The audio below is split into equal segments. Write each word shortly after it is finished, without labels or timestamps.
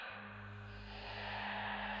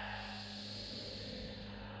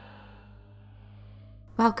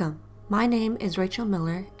Welcome. My name is Rachel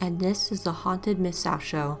Miller, and this is the Haunted Mid-South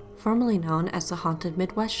Show, formerly known as the Haunted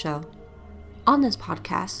Midwest Show. On this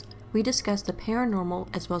podcast, we discuss the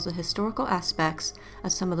paranormal as well as the historical aspects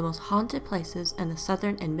of some of the most haunted places in the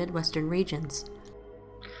southern and midwestern regions.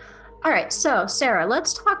 All right, so Sarah,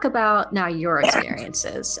 let's talk about now your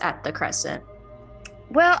experiences at the Crescent.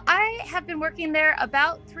 Well, I have been working there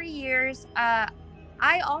about 3 years.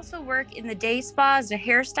 I also work in the day spa as a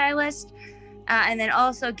hairstylist, and then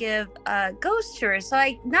also give ghost tours. So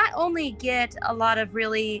I not only get a lot of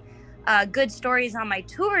really good stories on my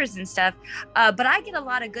tours and stuff, but I get a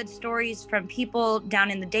lot of good stories from people down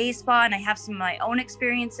in the day spa, and I have some of my own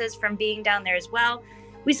experiences from being down there as well.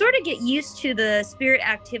 We sort of get used to the spirit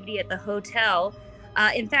activity at the hotel.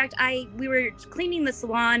 In fact, we were cleaning the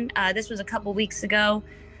salon. This was a couple weeks ago.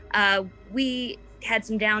 We had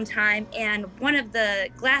some downtime, and one of the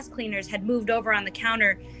glass cleaners had moved over on the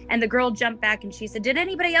counter, and the girl jumped back and she said, "Did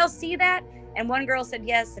anybody else see that?" And one girl said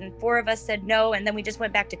yes, and 4 of us said no, and then we just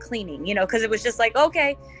went back to cleaning, because it was just like,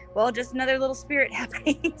 okay, well, just another little spirit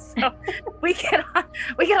happening. So we get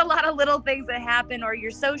a lot of little things that happen, or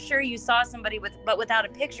you're so sure you saw somebody but without a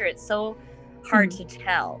picture, it's so hard to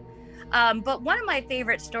tell. But one of my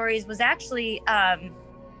favorite stories was actually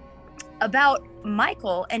about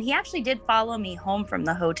Michael, and he actually did follow me home from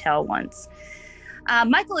the hotel once.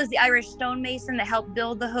 Michael is the Irish stonemason that helped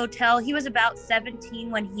build the hotel. He was about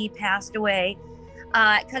 17 when he passed away,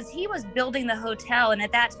 because he was building the hotel, and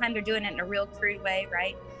at that time they're doing it in a real crude way,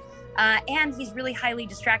 right? And he's really highly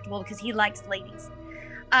distractible because he likes ladies.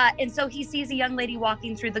 And so he sees a young lady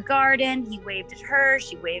walking through the garden. He waved at her.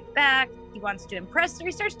 She waved back. He wants to impress her.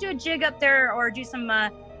 He starts to do a jig up there or do some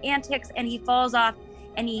antics, and he falls off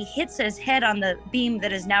and he hits his head on the beam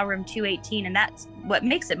that is now room 218. And that's what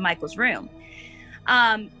makes it Michael's room.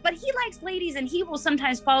 But he likes ladies, and he will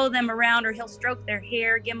sometimes follow them around, or he'll stroke their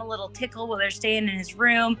hair, give them a little tickle while they're staying in his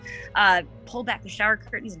room, pull back the shower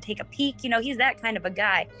curtains and take a peek. He's that kind of a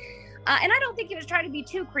guy. And I don't think he was trying to be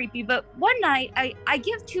too creepy, but one night I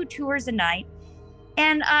give 2 tours a night,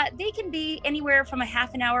 and they can be anywhere from a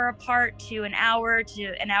half an hour apart to an hour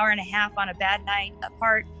and a half on a bad night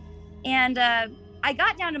apart. And I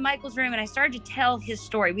got down to Michael's room and I started to tell his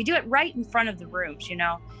story. We do it right in front of the rooms,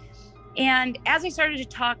 And as I started to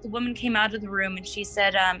talk, the woman came out of the room and she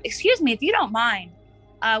said, "Excuse me, if you don't mind,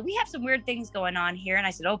 we have some weird things going on here." And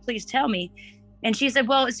I said, "Oh, please tell me." And she said,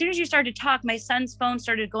 "Well, as soon as you started to talk, my son's phone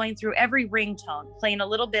started going through every ringtone, playing a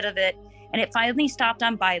little bit of it. And it finally stopped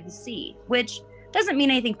on By the Sea," which doesn't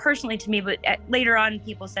mean anything personally to me, but later on,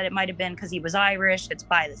 people said it might have been because he was Irish. It's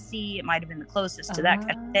By the Sea. It might have been the closest to that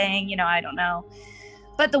kind of thing. I don't know.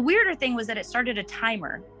 But the weirder thing was that it started a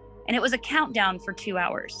timer, and it was a countdown for 2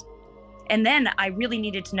 hours. And then I really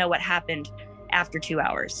needed to know what happened after 2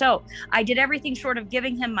 hours. So I did everything short of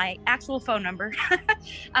giving him my actual phone number,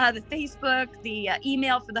 the Facebook, the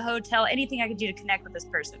email for the hotel, anything I could do to connect with this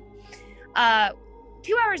person.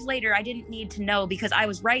 2 hours later, I didn't need to know because I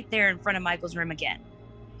was right there in front of Michael's room again.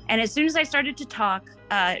 And as soon as I started to talk,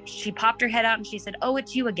 she popped her head out and she said, "Oh,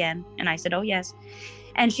 it's you again." And I said, "Oh, yes."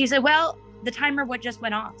 And she said, "Well, the timer just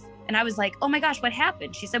went off." And I was like, "Oh my gosh, what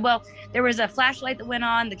happened?" She said, "Well, there was a flashlight that went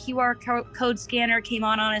on, the QR code scanner came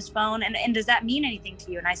on his phone. And does that mean anything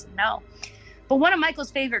to you?" And I said, "No." But one of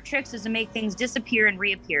Michael's favorite tricks is to make things disappear and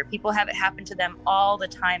reappear. People have it happen to them all the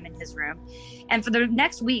time in his room. And for the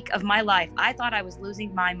next week of my life, I thought I was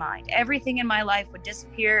losing my mind. Everything in my life would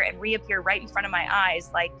disappear and reappear right in front of my eyes,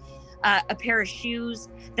 like a pair of shoes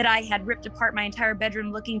that I had ripped apart my entire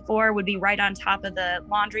bedroom looking for would be right on top of the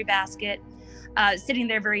laundry basket, sitting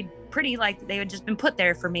there very pretty, like they had just been put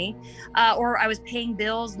there for me. Or I was paying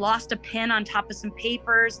bills, lost a pen on top of some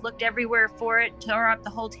papers, looked everywhere for it, tore up the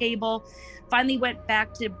whole table, finally went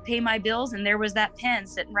back to pay my bills, and there was that pen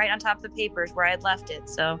sitting right on top of the papers where I had left it.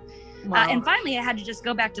 So, Wow. And finally I had to just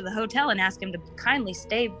go back to the hotel and ask him to kindly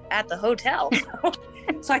stay at the hotel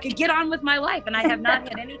so I could get on with my life. And I have not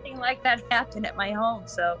had anything like that happen at my home.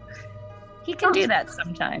 So he can do that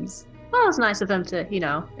sometimes. Well, it's nice of him to,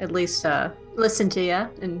 at least listen to you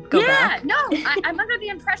and go back. Yeah, no, I'm under the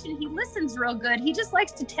impression he listens real good. He just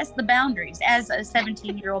likes to test the boundaries, as a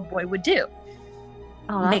 17-year-old boy would do.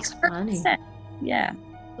 Oh, that's Makes funny. Sense. Yeah.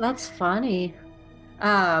 That's funny.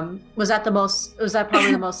 Was that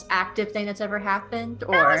probably the most active thing that's ever happened?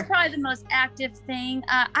 Or? That was probably the most active thing.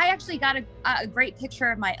 I actually got a great picture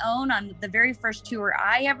of my own on the very first tour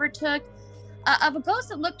I ever took of a ghost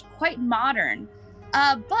that looked quite modern.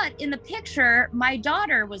 But in the picture, my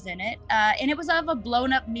daughter was in it, and it was of a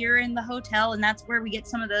blown up mirror in the hotel. And that's where we get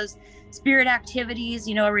some of those spirit activities,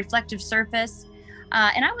 a reflective surface.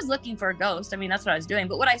 And I was looking for a ghost. I mean, that's what I was doing.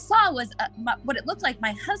 But what I saw was what it looked like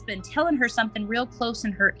my husband telling her something real close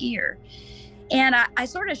in her ear. And I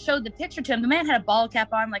sort of showed the picture to him. The man had a ball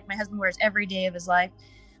cap on, like my husband wears every day of his life.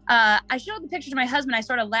 I showed the picture to my husband. I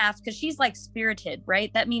sort of laughed because she's like spirited,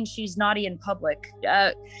 right? That means she's naughty in public.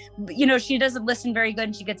 She doesn't listen very good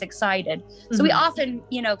and she gets excited. So we often,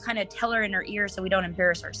 kind of tell her in her ear so we don't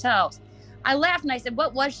embarrass ourselves. I laughed and I said,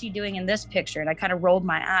 what was she doing in this picture? And I kind of rolled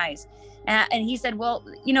my eyes. And he said, well,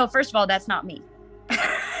 first of all, that's not me.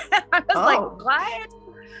 I was like, what?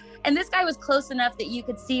 And this guy was close enough that you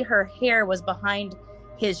could see her hair was behind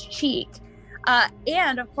his cheek.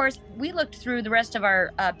 And of course, we looked through the rest of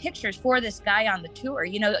our pictures for this guy on the tour,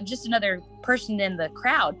 just another person in the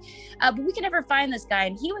crowd. But we could never find this guy.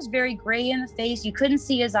 And he was very gray in the face. You couldn't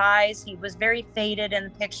see his eyes. He was very faded in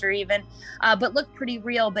the picture even, but looked pretty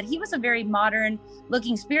real. But he was a very modern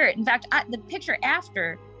looking spirit. In fact, the picture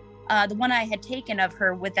after the one I had taken of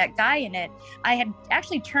her with that guy in it, I had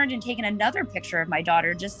actually turned and taken another picture of my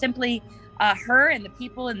daughter, just simply her and the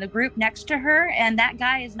people in the group next to her, and that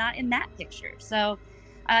guy is not in that picture. So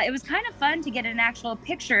it was kind of fun to get an actual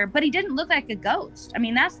picture, but he didn't look like a ghost. I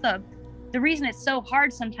mean, that's the reason it's so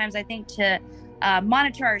hard sometimes, I think, to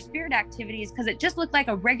monitor our spirit activities, because it just looked like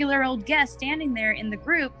a regular old guest standing there in the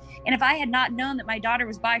group. And if I had not known that my daughter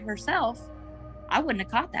was by herself, I wouldn't have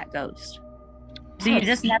caught that ghost. So you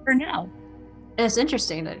just never know. And it's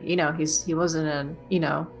interesting that, he wasn't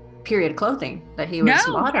in, period clothing, that he was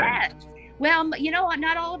modern. Yeah. Well,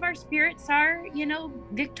 not all of our spirits are,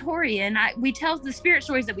 Victorian. We tell the spirit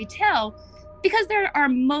stories that we tell because they're our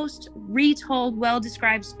most retold,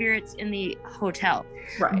 well-described spirits in the hotel.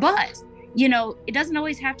 Right. But, it doesn't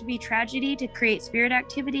always have to be tragedy to create spirit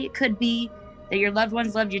activity. It could be that your loved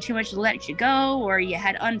ones loved you too much to let you go, or you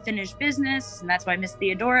had unfinished business. And that's why Miss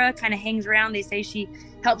Theodora kind of hangs around. They say she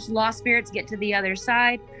helps lost spirits get to the other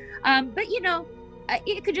side. But,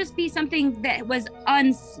 it could just be something that was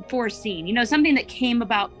unforeseen, something that came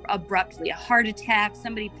about abruptly, a heart attack,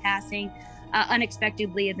 somebody passing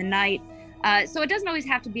unexpectedly in the night. So it doesn't always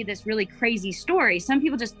have to be this really crazy story. Some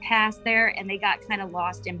people just passed there and they got kind of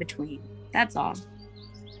lost in between. That's all.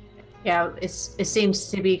 Yeah, it seems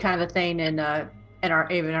to be kind of a thing in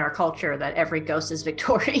our culture that every ghost is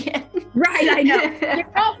Victorian. Right, I know. You're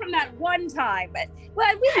all from that one time. But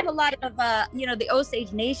we had a lot of, the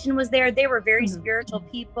Osage Nation was there. They were very spiritual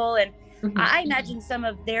people. And I imagine some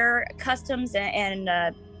of their customs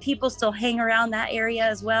and people still hang around that area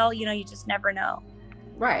as well. You just never know.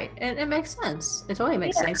 Right. And it makes sense. It totally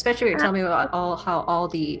makes sense. Especially when you're telling me about how all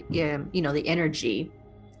the, the energy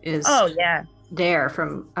is there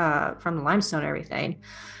from the limestone and everything.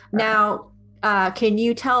 Now, can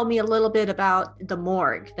you tell me a little bit about the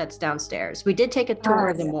morgue that's downstairs? We did take a tour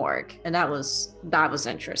of the morgue, and that was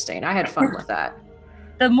interesting. I had fun with that.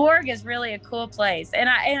 The morgue is really a cool place, and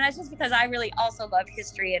that's just because I really also love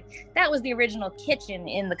history, and that was the original kitchen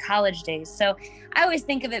in the college days. So I always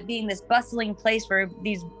think of it being this bustling place where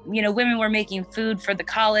these women were making food for the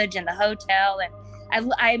college and the hotel,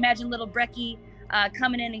 and I imagine little Brecky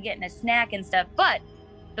coming in and getting a snack and stuff. But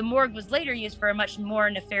the morgue was later used for a much more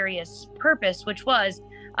nefarious purpose, which was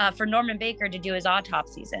for Norman Baker to do his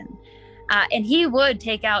autopsies in. And he would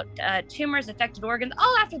take out tumors, affected organs,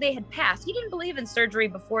 all after they had passed. He didn't believe in surgery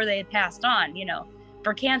before they had passed on,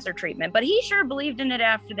 for cancer treatment, but he sure believed in it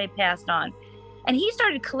after they passed on. And he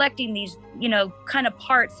started collecting these, kind of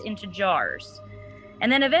parts into jars.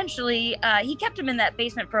 And then eventually he kept them in that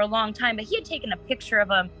basement for a long time, but he had taken a picture of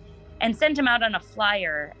them and sent him out on a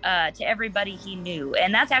flyer to everybody he knew.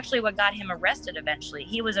 And that's actually what got him arrested eventually.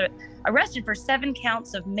 He was arrested for 7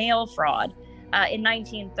 counts of mail fraud in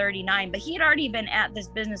 1939, but he had already been at this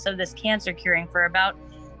business of this cancer curing for about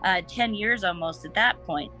 10 years almost at that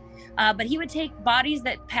point. But he would take bodies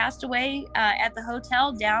that passed away at the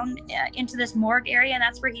hotel down into this morgue area, and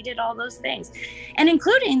that's where he did all those things. And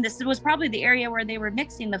including, this was probably the area where they were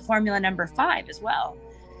mixing the formula number 5 as well.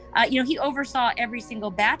 He oversaw every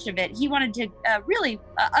single batch of it. He wanted to really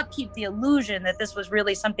upkeep the illusion that this was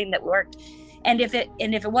really something that worked. And if it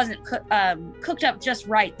wasn't cooked up just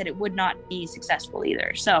right, that it would not be successful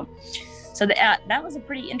either. So that was a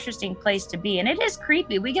pretty interesting place to be. And it is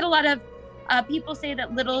creepy. We get a lot of people say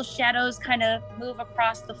that little shadows kind of move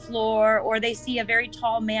across the floor, or they see a very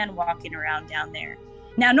tall man walking around down there.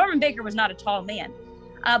 Now, Norman Baker was not a tall man,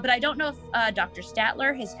 but I don't know if Dr.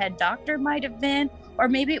 Statler, his head doctor, might have been, or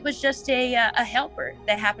maybe it was just a helper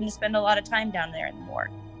that happened to spend a lot of time down there in the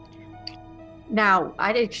morgue. Now,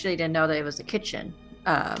 I actually didn't know that it was a kitchen.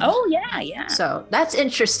 Oh, yeah. So that's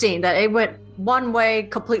interesting that it went one way,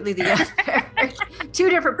 completely the other. 2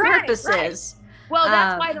 different purposes. Well,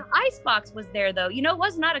 that's why the icebox was there, though. It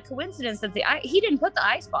was not a coincidence that he didn't put the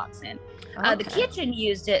icebox in. Okay. The kitchen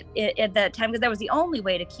used it at that time because that was the only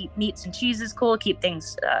way to keep meats and cheeses cool, keep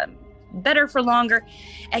things better for longer.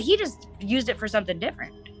 And he just used it for something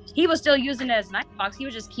different. He was still using it as an icebox. He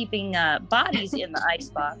was just keeping bodies in the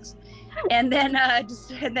icebox, and then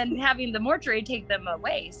having the mortuary take them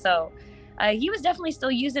away. So he was definitely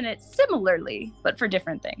still using it similarly, but for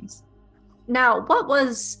different things. Now,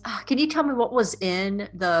 can you tell me what was in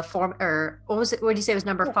the form, or what was it? What did you say was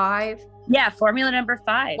number 5? Yeah, formula number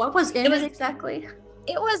 5. What was in it exactly?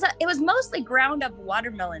 It was mostly ground up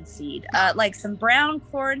watermelon seed, like some brown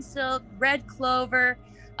corn silk, red clover,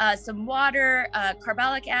 some water,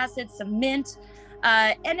 carbolic acid, some mint.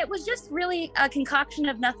 And it was just really a concoction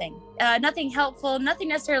of nothing helpful, nothing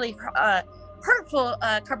necessarily hurtful.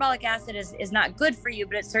 Carbolic acid is not good for you,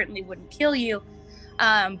 but it certainly wouldn't kill you.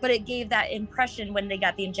 But it gave that impression when they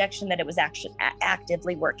got the injection that it was actually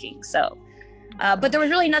actively working. So, but there was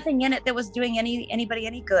really nothing in it that was doing anybody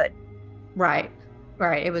any good. Right.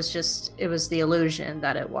 It was the illusion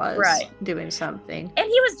that it was doing something. And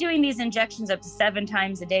he was doing these injections up to 7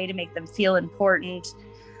 times a day to make them feel important.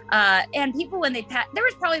 And people, when they there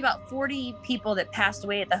was probably about 40 people that passed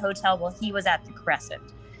away at the hotel while he was at the Crescent.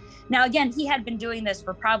 Now, again, he had been doing this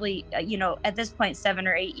for probably, at this point, 7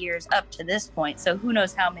 or 8 years up to this point. So who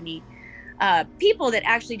knows how many people that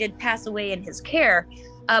actually did pass away in his care.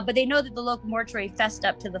 But they know that the local mortuary fessed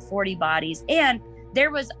up to the 40 bodies. And there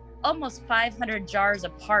was almost 500 jars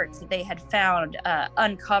of parts that they had found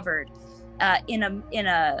uncovered in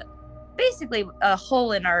a basically a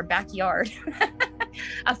hole in our backyard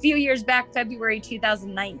a few years back, February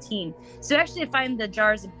 2019. So actually to find the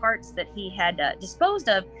jars of parts that he had disposed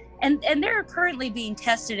of, and they're currently being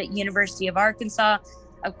tested at University of Arkansas.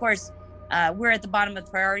 Of course, we're at the bottom of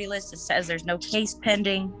the priority list. It says there's no case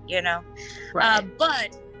pending, Right.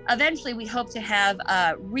 But eventually we hope to have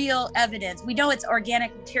real evidence. We know it's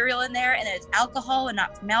organic material in there and that it's alcohol and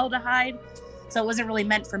not formaldehyde. So it wasn't really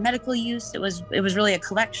meant for medical use. It was really a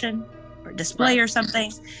collection or display or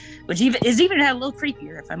something, which is even a little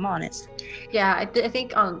creepier, if I'm honest. Yeah, I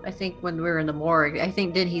think when we were in the morgue,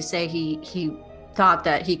 did he say he thought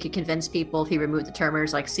that he could convince people if he removed the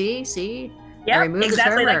tumors, like, see, yeah, I removed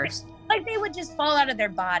exactly, the tumors. Like they would just fall out of their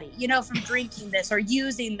body, from drinking this or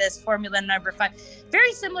using this formula number 5.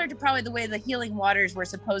 Very similar to probably the way the healing waters were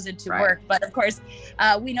supposed to work. But of course,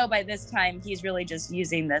 we know by this time he's really just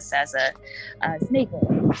using this as a snake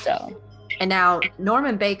oil. So. And now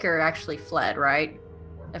Norman Baker actually fled, right?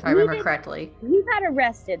 If I remember correctly. He got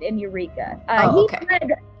arrested in Eureka. Okay.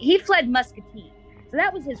 He fled Muscatine. So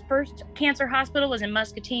that was his first cancer hospital, was in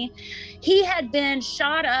Muscatine. He had been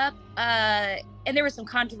shot up, and there was some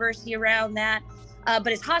controversy around that, but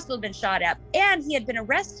his hospital had been shot up, and he had been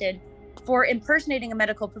arrested for impersonating a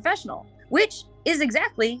medical professional, which is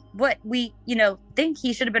exactly what we, think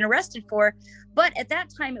he should have been arrested for. But at that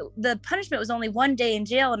time, the punishment was only 1 day in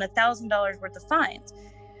jail and $1,000 worth of fines.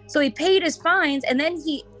 So he paid his fines, and then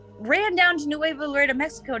he ran down to Nuevo Laredo,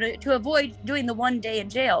 Mexico to avoid doing the 1 day in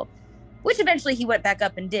jail, which eventually he went back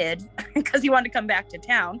up and did because he wanted to come back to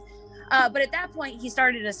town. But at that point, he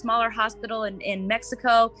started a smaller hospital in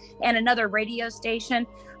Mexico and another radio station,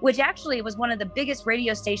 which actually was one of the biggest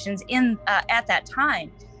radio stations at that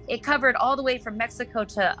time. It covered all the way from Mexico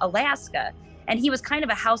to Alaska, and he was kind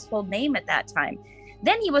of a household name at that time.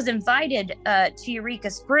 Then he was invited to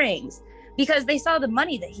Eureka Springs because they saw the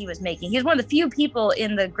money that he was making. He was one of the few people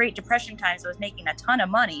in the Great Depression times that was making a ton of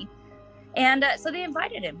money. And so they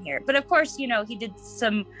invited him here. But of course, he did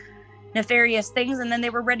some nefarious things, and then they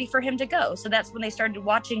were ready for him to go. So that's when they started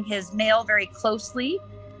watching his mail very closely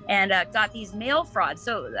and got these mail frauds.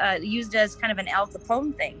 So used as kind of an Al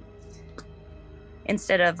Capone thing.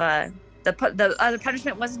 Instead of the other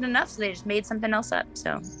punishment wasn't enough, so they just made something else up.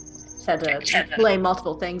 So had to lay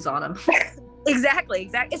multiple things on him. Exactly.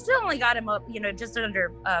 It still only got him up, just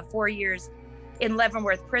under 4 years in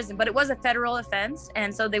Leavenworth prison, but it was a federal offense,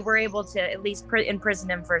 and so they were able to at least imprison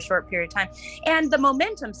him for a short period of time. And the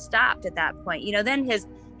momentum stopped at that point. Then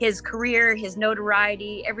his career, his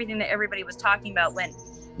notoriety, everything that everybody was talking about went,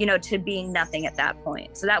 to being nothing at that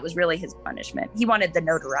point. So that was really his punishment. He wanted the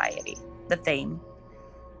notoriety, the fame.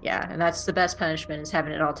 Yeah, and that's the best punishment, is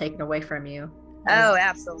having it all taken away from you. Oh,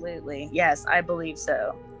 absolutely. Yes, I believe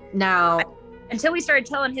so. Now, until we started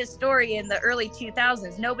telling his story in the early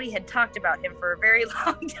 2000s, nobody had talked about him for a very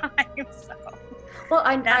long time. So, well,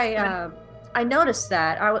 I noticed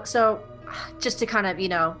that. So just to kind of,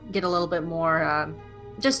 get a little bit more,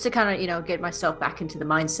 just to kind of, get myself back into the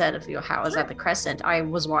mindset of, how I was at the Crescent, I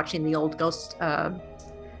was watching the old Ghost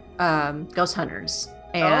Hunters.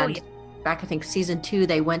 And back, I think season 2,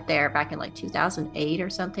 they went there back in like 2008 or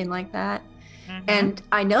something like that. And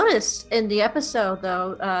I noticed in the episode,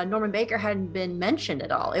 though, Norman Baker hadn't been mentioned at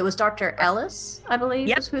all. It was Dr. Ellis, I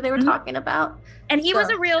believe, is who they were talking about. And he was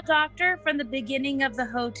a real doctor from the beginning of the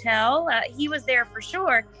hotel. He was there for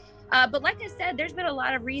sure. But like I said, there's been a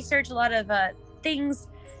lot of research, a lot of things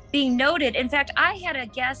being noted. In fact, I had a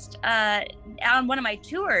guest on one of my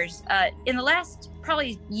tours in the last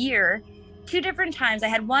probably year, 2 different times. I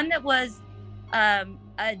had one that was a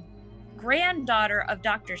granddaughter of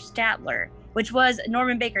Dr. Statler, which was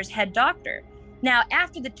Norman Baker's head doctor. Now,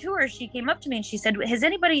 after the tour, she came up to me and she said, was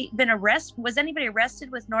anybody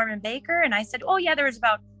arrested with Norman Baker? And I said, oh yeah, there was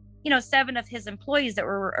about, 7 of his employees that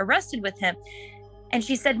were arrested with him. And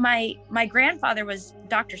she said, my grandfather was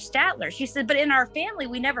Dr. Statler. She said, but in our family,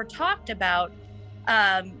 we never talked about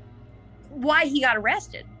why he got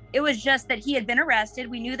arrested. It was just that he had been arrested.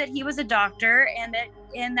 We knew that he was a doctor,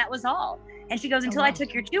 and that was all. And she goes, until I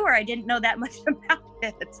took your tour, I didn't know that much about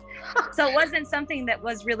it. So it wasn't something that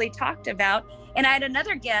was really talked about. And I had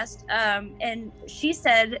another guest, and she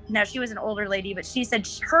said, now she was an older lady, but she said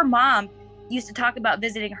her mom used to talk about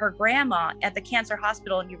visiting her grandma at the cancer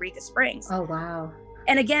hospital in Eureka Springs. Oh, wow.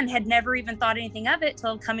 And again, had never even thought anything of it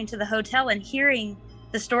till coming to the hotel and hearing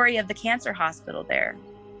the story of the cancer hospital there.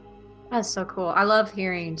 That's so cool. I love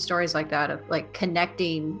hearing stories like that, of like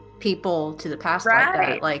connecting people to the past like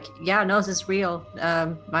that. Like, yeah, no, this is real.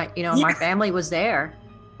 My family was there.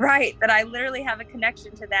 Right. That I literally have a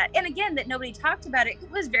connection to that. And again, that nobody talked about it.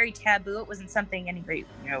 It was very taboo. It wasn't something anybody,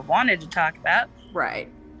 wanted to talk about. Right.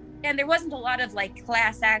 And there wasn't a lot of like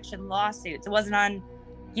class action lawsuits. It wasn't on,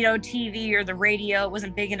 TV or the radio. It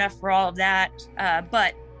wasn't big enough for all of that.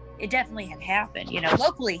 But it definitely had happened.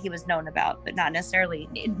 Locally he was known about, but not necessarily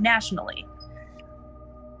nationally.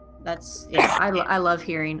 That's, yeah, I love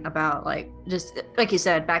hearing about, like, just like you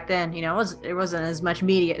said, back then, there wasn't as much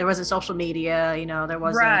media. There wasn't social media, there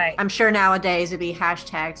wasn't, right. I'm sure nowadays it'd be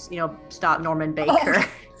hashtags, stop Norman Baker.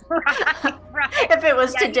 Right. If it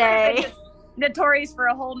was today. Notorious for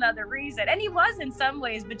a whole nother reason. And he was in some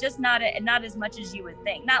ways, but just not as much as you would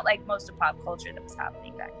think. Not like most of pop culture that was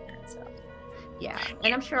happening back then. So yeah.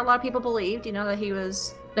 And I'm sure a lot of people believed, that he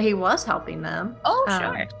was helping them. Oh,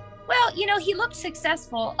 sure. Well, he looked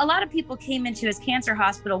successful. A lot of people came into his cancer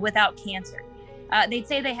hospital without cancer. They'd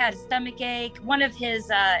say they had a stomach ache. One of his,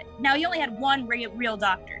 now he only had one real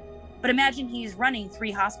doctor, but imagine he's running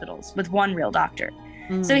 3 hospitals with one real doctor.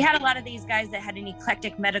 So he had a lot of these guys that had an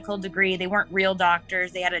eclectic medical degree. They weren't real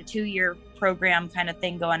doctors. They had a 2-year program kind of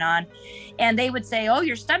thing going on. And they would say, oh,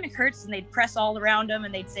 your stomach hurts. And they'd press all around them.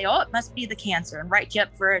 And they'd say, oh, it must be the cancer, and write you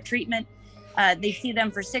up for a treatment. They'd see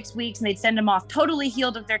them for 6 weeks and they'd send them off totally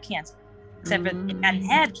healed of their cancer, except for they hadn't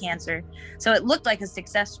had cancer. So it looked like a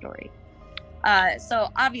success story. So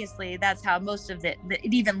obviously that's how most of it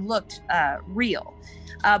even looked real.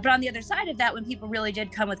 But on the other side of that, when people really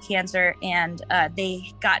did come with cancer and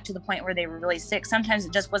they got to the point where they were really sick, sometimes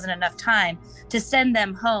it just wasn't enough time to send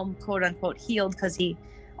them home, quote unquote, healed, because he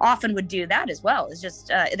often would do that as well. It's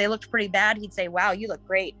just, they looked pretty bad. He'd say, wow, you look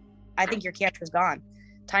great. I think your cancer's gone.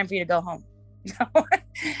 Time for you to go home.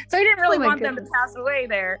 So he didn't really want them to pass away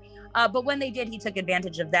there. But when they did, he took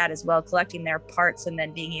advantage of that as well, collecting their parts and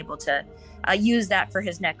then being able to use that for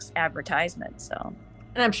his next advertisement. So,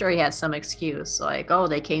 and I'm sure he had some excuse, like, oh,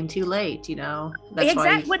 they came too late, That's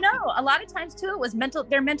exactly. Well, no, a lot of times too, it was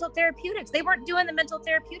their mental therapeutics. They weren't doing the mental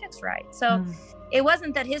therapeutics right. So it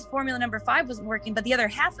wasn't that his formula number 5 wasn't working, but the other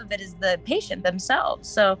half of it is the patient themselves.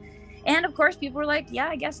 So, and of course, people were like, yeah,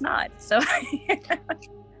 I guess not. So.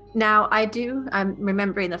 Now I'm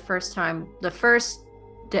remembering the first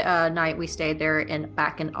night we stayed there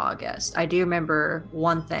back in August. I do remember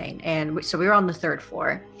one thing, and so we were on the 3rd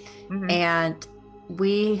floor, and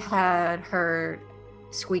we had heard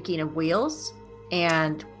squeaking of wheels,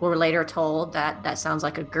 and we were later told that sounds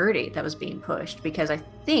like a Gertie that was being pushed, because I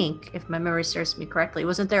think, if my memory serves me correctly,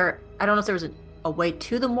 wasn't there, I don't know if there was a way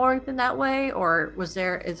to the morgue in that way, or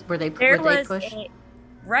were they pushed?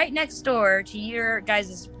 Right next door to your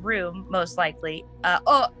guys' room, most likely,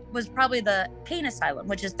 was probably the pain asylum,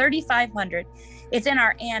 which is 3,500. It's in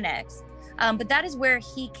our annex. But that is where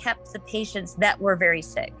he kept the patients that were very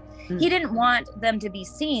sick. He didn't want them to be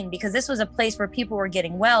seen because this was a place where people were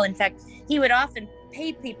getting well. In fact, he would often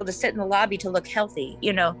pay people to sit in the lobby to look healthy,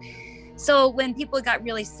 So when people got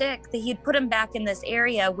really sick, he'd put them back in this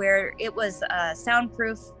area where it was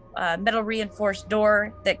soundproof, metal reinforced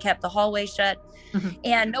door that kept the hallway shut,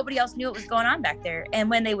 and nobody else knew what was going on back there. And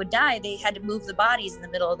when they would die, they had to move the bodies in the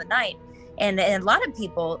middle of the night. And a lot of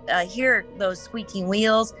people hear those squeaking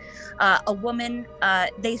wheels. A woman,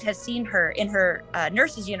 they have seen her in her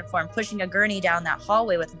nurse's uniform pushing a gurney down that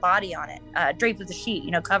hallway with a body on it, draped with a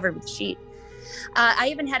sheet, covered with a sheet. I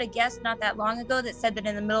even had a guest not that long ago that said that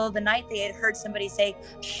in the middle of the night they had heard somebody say,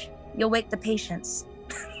 "Shh, you'll wake the patients."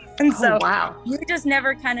 And so wow, you just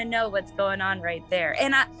never kind of know what's going on right there.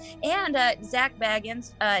 And Zach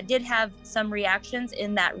Baggins did have some reactions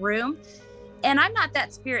in that room. And I'm not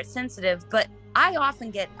that spirit sensitive, but I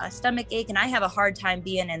often get a stomach ache and I have a hard time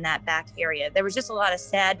being in that back area. There was just a lot of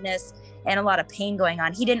sadness and a lot of pain going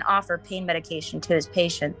on. He didn't offer pain medication to his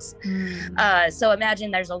patients. So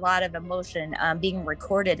imagine there's a lot of emotion being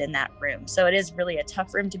recorded in that room. So it is really a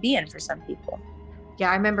tough room to be in for some people.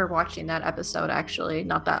 Yeah, I remember watching that episode actually,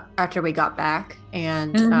 not that after we got back.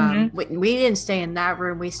 And we didn't stay in that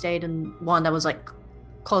room. We stayed in one that was like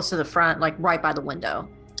close to the front, like right by the window.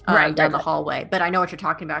 Down the hallway. But I know what you're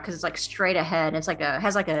talking about because it's like straight ahead. It's like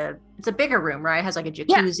it's a bigger room, right? It has like a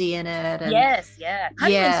jacuzzi in it. And yeah.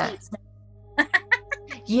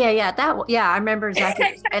 I remember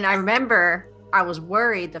exactly. And I remember I was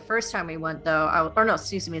worried the first time we went though.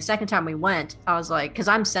 The second time we went, I was like, because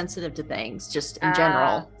I'm sensitive to things just in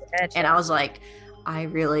general. Gotcha. And I was like, I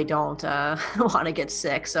really don't want to get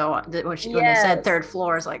sick. So when they said third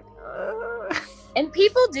floor, I was like, And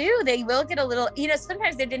people they will get a little,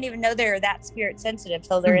 sometimes they didn't even know they're that spirit sensitive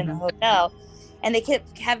till they're in the hotel. And they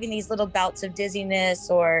kept having these little bouts of dizziness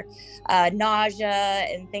or nausea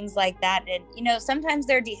and things like that. And, sometimes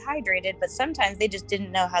they're dehydrated, but sometimes they just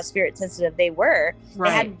didn't know how spirit sensitive they were. Right.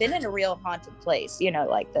 They hadn't been in a real haunted place,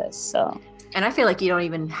 like this. So. And I feel like you don't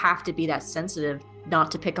even have to be that sensitive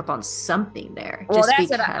not to pick up on something there. Well, that's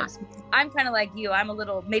because I'm kind of like you. I'm a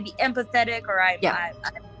little maybe empathetic or I'm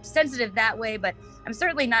sensitive that way, but I'm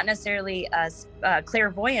certainly not necessarily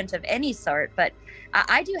clairvoyant of any sort. But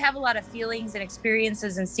I do have a lot of feelings and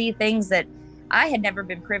experiences and see things that I had never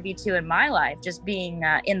been privy to in my life, just being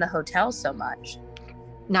in the hotel so much.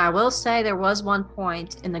 Now, I will say there was one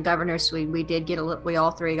point in the governor's suite we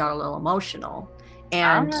all three got a little emotional.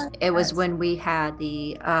 And it was when we had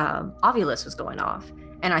the Ovilus was going off.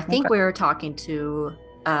 And I think we were talking to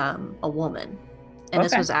a woman. And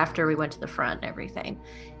this was after we went to the front and everything.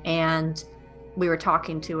 And we were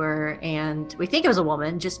talking to her and we think it was a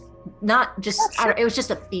woman, it was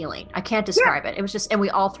just a feeling. I can't describe it. It was just, and we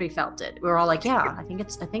all three felt it. We were all like, I think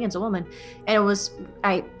it's a woman. And it was,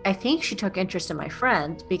 I think she took interest in my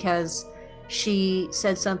friend because she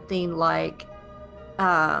said something like,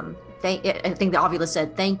 I think the Ovilus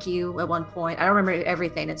said thank you at one point. I don't remember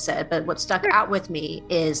everything it said, but what stuck out with me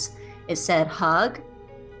is it said hug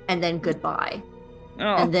and then goodbye.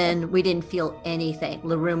 And then we didn't feel anything.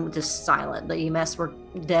 The room was just silent. The EMS were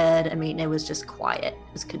dead. I mean, it was just quiet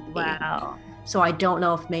as could be. Wow. So I don't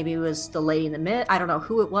know if maybe it was the lady in the mid. I don't know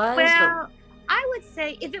who it was. Well, I would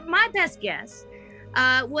say my best guess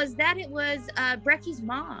was that it was Brecky's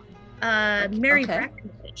mom, Mary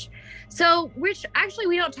Breckenridge. So, which actually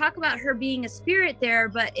we don't talk about her being a spirit there,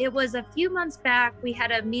 but it was a few months back. We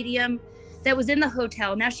had a medium that was in the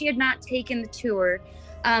hotel. Now, she had not taken the tour,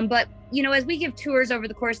 but as we give tours over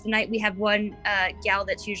the course of the night, we have one gal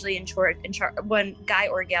that's usually in charge, one guy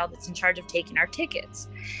or gal that's in charge of taking our tickets.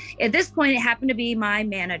 At this point, it happened to be my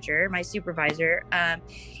manager, my supervisor,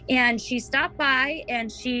 and she stopped by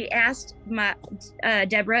and she asked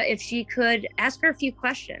Deborah if she could ask her a few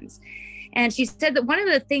questions. And she said that one of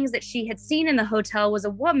the things that she had seen in the hotel was a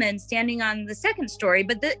woman standing on the second story.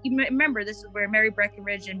 But you remember, this is where Mary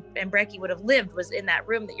Breckenridge and Brecky would have lived, was in that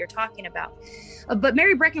room that you're talking about. But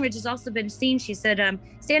Mary Breckenridge has also been seen, she said,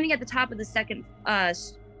 standing at the top of the second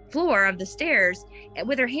floor of the stairs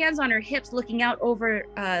with her hands on her hips looking out over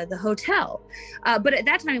the hotel. But at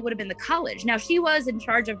that time, it would have been the college. Now, she was in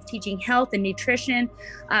charge of teaching health and nutrition.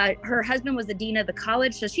 Her husband was the dean of the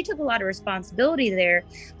college, so she took a lot of responsibility there.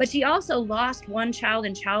 But she also lost one child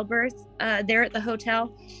in childbirth there at the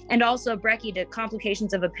hotel, and also Brecky to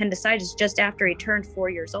complications of appendicitis just after he turned 4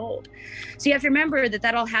 years old. So you have to remember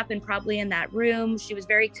that all happened probably in that room. She was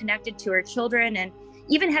very connected to her children and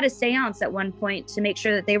even had a seance at one point to make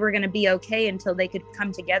sure that they were going to be okay until they could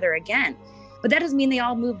come together again. But that doesn't mean they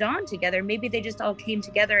all moved on together. Maybe they just all came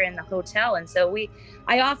together in the hotel. And so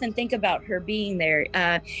I often think about her being there.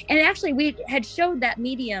 And actually, we had showed that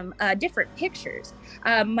medium different pictures.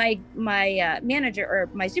 My manager or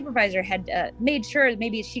my supervisor had made sure that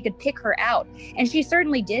maybe she could pick her out. And she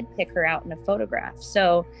certainly did pick her out in a photograph.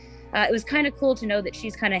 So it was kind of cool to know that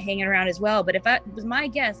she's kind of hanging around as well. But if it was my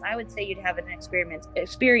guess, I would say you'd have an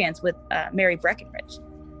experience with Mary Breckenridge.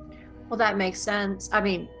 Well, that makes sense. I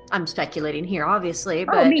mean, I'm speculating here, obviously,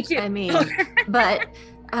 but me too. I mean, but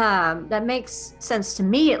That makes sense to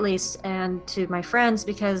me, at least, and to my friends,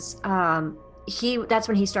 because that's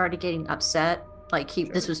when he started getting upset. Like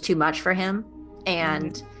this was too much for him,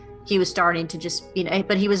 and he was starting to just,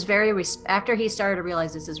 but he was after he started to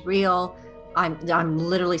realize this is real. I'm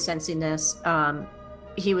literally sensing this.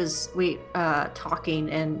 We talking,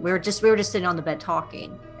 and we were just sitting on the bed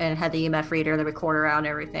talking, and had the EMF reader, the recorder out, and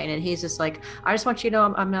everything. And he's just like, I just want you to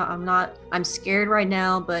know, I'm scared right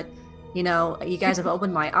now, but you guys have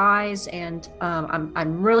opened my eyes, and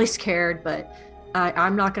I'm really scared, but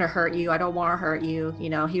I'm not going to hurt you. I don't want to hurt you.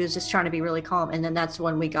 He was just trying to be really calm. And then that's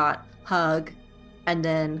when we got hug, and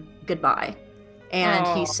then goodbye. And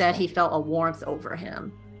He said he felt a warmth over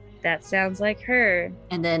him. That sounds like her.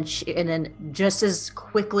 And then just as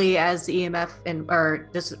quickly as the EMF or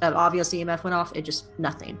this obvious EMF went off, it just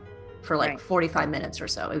nothing for like 45 minutes or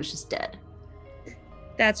so. It was just dead.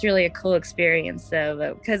 That's really a cool experience,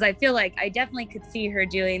 though, because I feel like I definitely could see her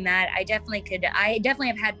doing that. I definitely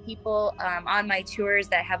have had people on my tours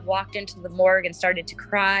that have walked into the morgue and started to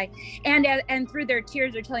cry, and through their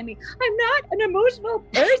tears are telling me, I'm not an emotional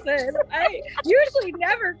person. I usually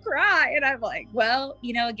never cry. And I'm like, well,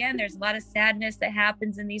 again, there's a lot of sadness that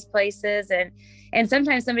happens in these places, and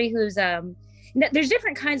sometimes somebody who's there's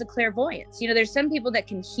different kinds of clairvoyance. There's some people that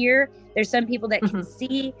can hear, there's some people that can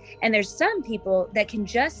see, and there's some people that can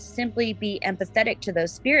just simply be empathetic to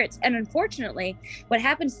those spirits. And unfortunately, what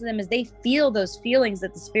happens to them is they feel those feelings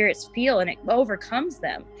that the spirits feel, and it overcomes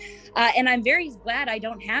them. And I'm very glad I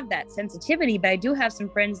don't have that sensitivity, but I do have some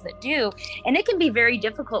friends that do. And it can be very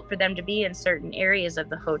difficult for them to be in certain areas of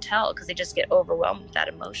the hotel because they just get overwhelmed with that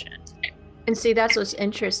emotion. And see, that's what's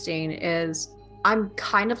interesting is I'm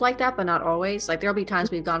kind of like that, but not always. Like there'll be times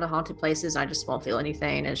we've gone to haunted places, I just won't feel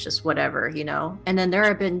anything. It's just whatever, And then there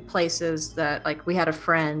have been places that, like, we had a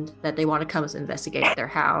friend that they want to come investigate at their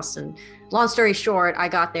house. And long story short, I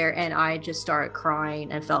got there and I just started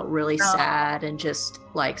crying and felt really sad, and just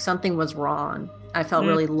like something was wrong. I felt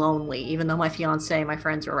really lonely, even though my fiance and my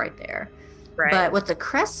friends were right there. Right. But with the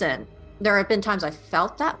Crescent, there have been times I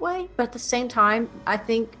felt that way, but at the same time, I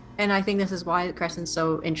think this is why the Crescent's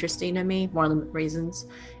so interesting to me. One of the reasons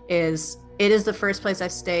is it is the first place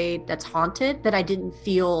I've stayed that's haunted that I didn't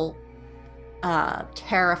feel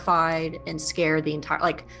terrified and scared the entire,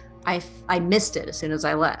 like I missed it as soon as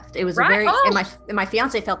I left. It was and my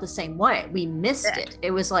fiance felt the same way. We missed it.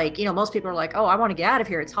 It was like, most people are like, oh, I want to get out of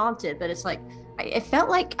here, it's haunted. But it's like, it felt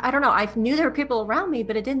like, I don't know, I knew there were people around me,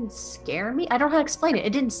 but it didn't scare me. I don't know how to explain it.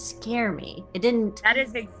 It didn't scare me. It didn't. That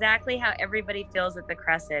is exactly how everybody feels at the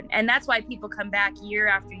Crescent. And that's why people come back year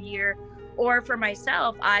after year. Or for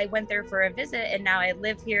myself, I went there for a visit, and now I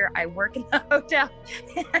live here. I work in the hotel.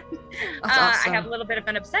 And, awesome. I have a little bit of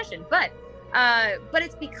an obsession, but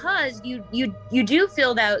it's because you do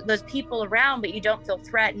feel those people around, but you don't feel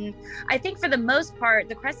threatened. I think for the most part,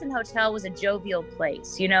 the Crescent Hotel was a jovial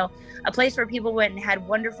place, a place where people went and had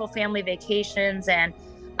wonderful family vacations and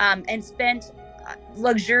spent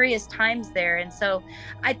luxurious times there. And so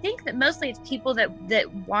I think that mostly it's people that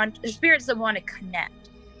want, spirits that want to connect.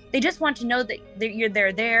 They just want to know that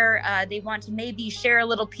they're there. They want to maybe share a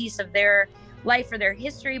little piece of their life or their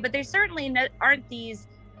history, but they certainly aren't these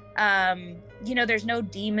there's no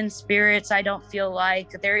demon spirits. I don't feel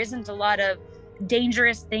like there isn't a lot of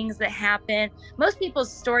dangerous things that happen. Most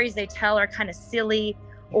people's stories they tell are kind of silly,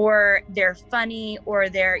 or they're funny, or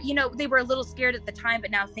they're, they were a little scared at the time,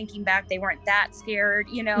 but now thinking back, they weren't that scared,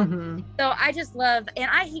 So I just love, and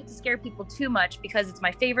I hate to scare people too much because it's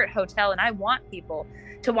my favorite hotel, and I want people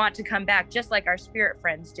to want to come back, just like our spirit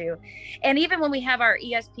friends do. And even when we have our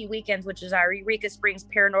ESP weekends, which is our Eureka Springs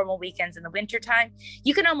paranormal weekends in the wintertime,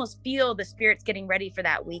 you can almost feel the spirits getting ready for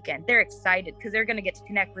that weekend. They're excited because they're going to get to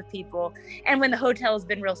connect with people. And when the hotel has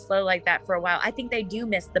been real slow like that for a while, I think they do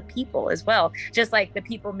miss the people as well, just like the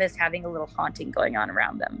people miss having a little haunting going on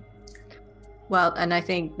around them. Well, and I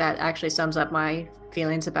think that actually sums up my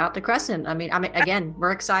feelings about the Crescent. I mean, again,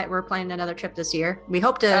 we're excited. We're planning another trip this year. We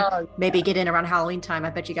hope to maybe get in around Halloween time. I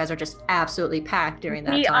bet you guys are just absolutely packed during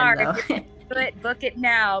that time, though. Book it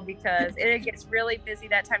now because it gets really busy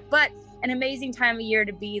that time. But an amazing time of year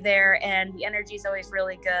to be there, and the energy is always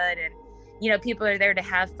really good. And people are there to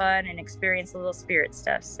have fun and experience a little spirit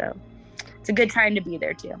stuff. So it's a good time to be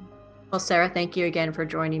there too. Well, Sarah, thank you again for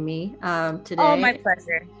joining me today. Oh, my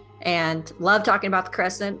pleasure. And love talking about the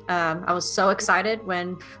Crescent. I was so excited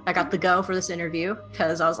when I got the go for this interview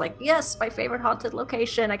because I was like, yes, my favorite haunted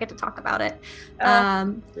location. I get to talk about it.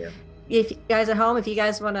 If you guys at home, if you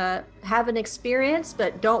guys want to have an experience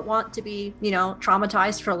but don't want to be,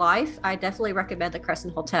 traumatized for life, I definitely recommend the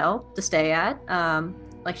Crescent Hotel to stay at.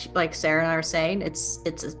 like Sarah and I were saying, it's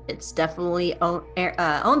definitely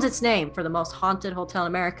owns its name for the most haunted hotel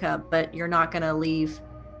in America. But you're not gonna leave,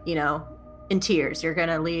 in tears. You're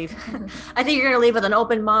gonna leave. I think you're gonna leave with an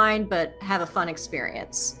open mind, but have a fun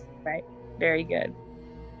experience. Right. Very good.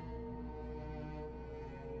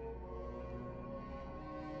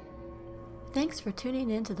 Thanks for tuning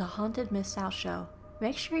in to the Haunted Miss South Show.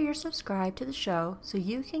 Make sure you're subscribed to the show so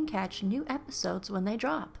you can catch new episodes when they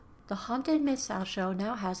drop. The Haunted Miss South Show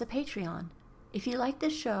now has a Patreon. If you like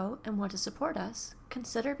this show and want to support us,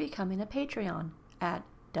 consider becoming a Patreon at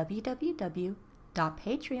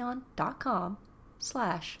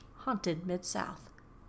www.patreon.com/hauntedmidsouth.